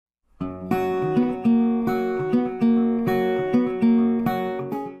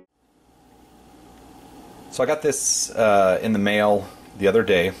So I got this in the mail the other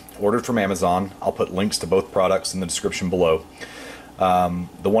day, ordered from Amazon. I'll put links to both products in the description below.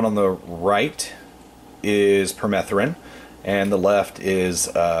 The one on the right is Permetherin, and the left is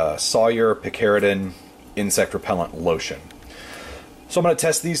Sawyer Picaradin insect repellent lotion. So I'm going to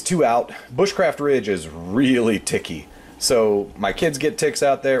test these two out. Bushcraft Ridge is really ticky. So my kids get ticks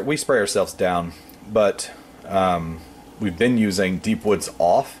out there. We spray ourselves down, but we've been using Deep Woods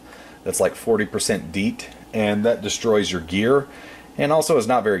Off. That's like 40% DEET, and that destroys your gear and also is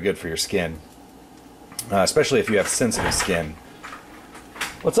not very good for your skin, especially if you have sensitive skin.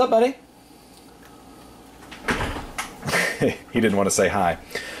 What's up, buddy? He didn't want to say hi.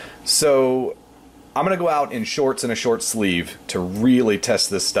 So I'm going to go out in shorts and a short sleeve to really test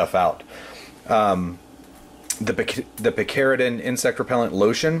this stuff out. The Picaradin insect repellent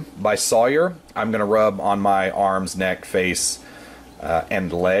lotion by Sawyer, I'm going to rub on my arms, neck, face,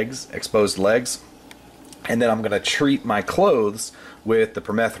 and legs, exposed legs. And then I'm going to treat my clothes with the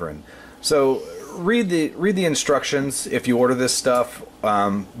Permetherin. So read the instructions if you order this stuff,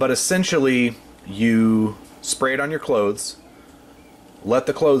 but essentially you spray it on your clothes, let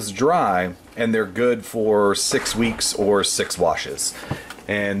the clothes dry, and they're good for 6 weeks or 6 washes.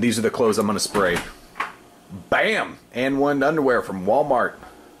 And these are the clothes I'm going to spray. Bam! And one underwear from Walmart.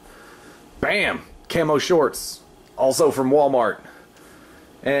 Bam! Camo shorts, also from Walmart.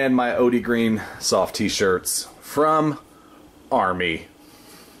 And my OD Green soft t-shirts from Army.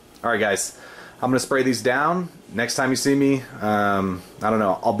 Alright guys, I'm going to spray these down. Next time you see me, I don't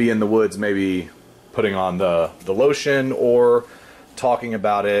know, I'll be in the woods maybe putting on the lotion or talking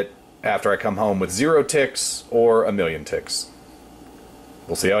about it after I come home with 0 ticks or 1,000,000 ticks.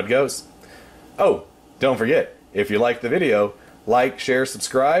 We'll see how it goes. Oh, don't forget, if you liked the video, like, share,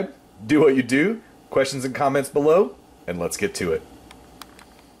 subscribe, do what you do, questions and comments below, and let's get to it.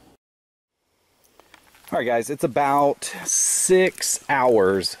 Alright guys, it's about 6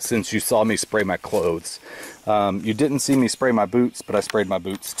 hours since you saw me spray my clothes. You didn't see me spray my boots, but I sprayed my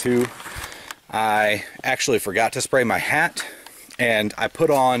boots too. I actually forgot to spray my hat, and I put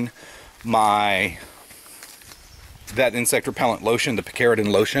on that insect repellent lotion, the Picaradin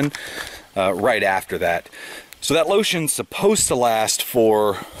lotion, right after that. So that lotion's supposed to last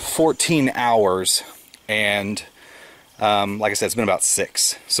for 14 hours, and like I said, it's been about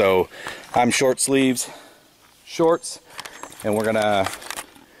 6. So I'm short sleeves, shorts, and we're gonna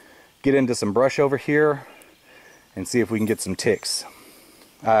get into some brush over here and see if we can get some ticks.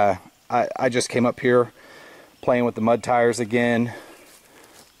 I just came up here playing with the mud tires again,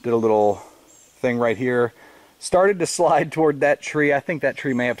 did a little thing right here, started to slide toward that tree. I think that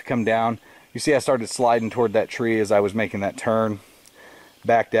tree may have to come down. You see I started sliding toward that tree as I was making that turn,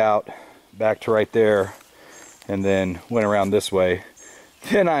 backed out, back to right there, and then went around this way.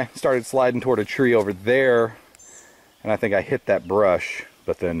 Then I started sliding toward a tree over there, and I think I hit that brush,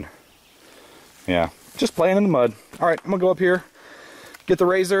 but then, yeah, just playing in the mud. Alright, I'm gonna go up here, get the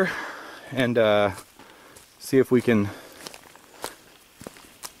razor, and see if we can,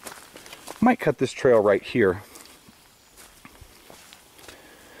 might cut this trail right here.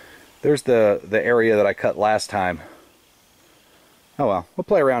 There's the area that I cut last time. Oh well, we'll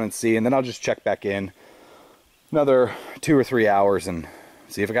play around and see, and then I'll just check back in another 2 or 3 hours and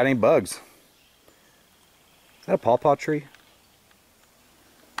see if I got any bugs. Is that a pawpaw tree?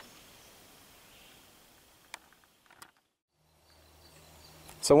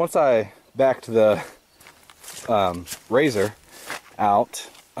 So once I backed the razor out,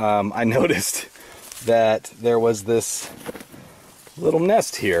 I noticed that there was this little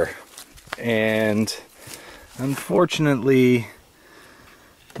nest here, and unfortunately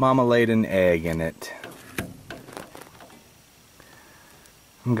Mama laid an egg in it.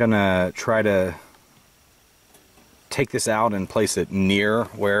 I'm gonna try to take this out and place it near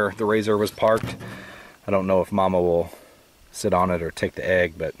where the razor was parked. I don't know if Mama will sit on it or take the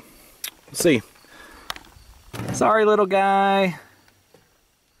egg, but we'll see. Sorry, little guy.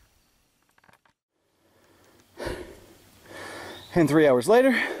 And 3 hours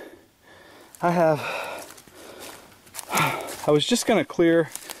later, I was just gonna clear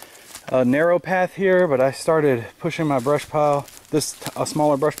a narrow path here, but I started pushing my brush pile, a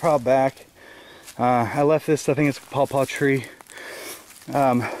smaller brush pile back. I left this, I think it's a pawpaw tree,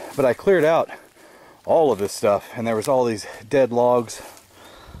 but I cleared out all of this stuff, and there was all these dead logs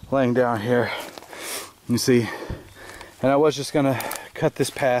laying down here, you see. And I was just gonna cut this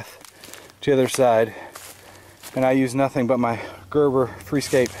path to the other side, and I used nothing but my Gerber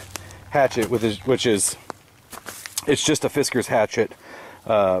Freescape hatchet, which is it's just a Fisker's hatchet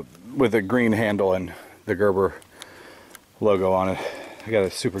with a green handle and the Gerber logo on it. I got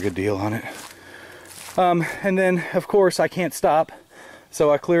a super good deal on it. And then, of course, I can't stop,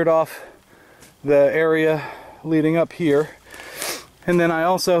 so I cleared off the area leading up here. And then I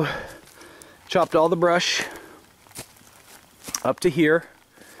also chopped all the brush up to here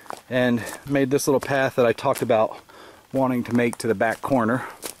and made this little path that I talked about wanting to make to the back corner.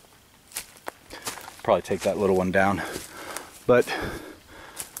 Probably take that little one down. But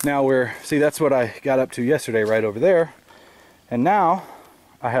now see, that's what I got up to yesterday right over there. And now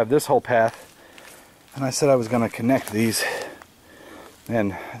I have this whole path, and I said I was going to connect these,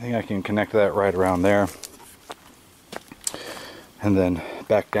 and I think I can connect that right around there and then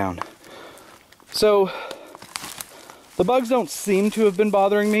back down. So the bugs don't seem to have been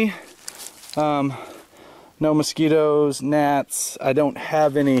bothering me. No mosquitoes, gnats. I don't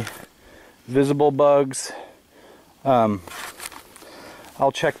have any visible bugs. I'll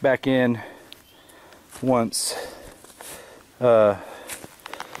check back in once I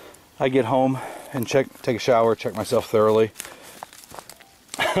get home and take a shower, check myself thoroughly.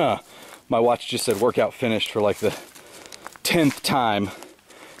 My watch just said workout finished for like the 10th time.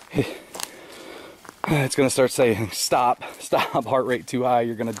 It's gonna start saying stop, heart rate too high,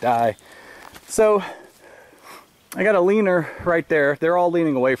 you're gonna die. So I got a leaner right there. They're all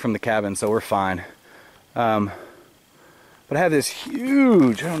leaning away from the cabin, so we're fine. But I have this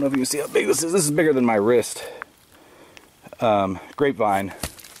huge, I don't know if you can see how big this is. This is bigger than my wrist. Grapevine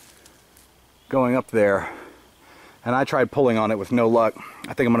going up there. And I tried pulling on it with no luck.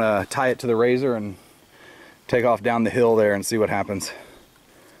 I think I'm gonna tie it to the razor and take off down the hill there and see what happens.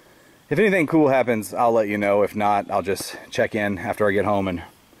 If anything cool happens, I'll let you know. If not, I'll just check in after I get home and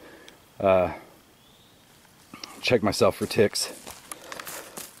check myself for ticks.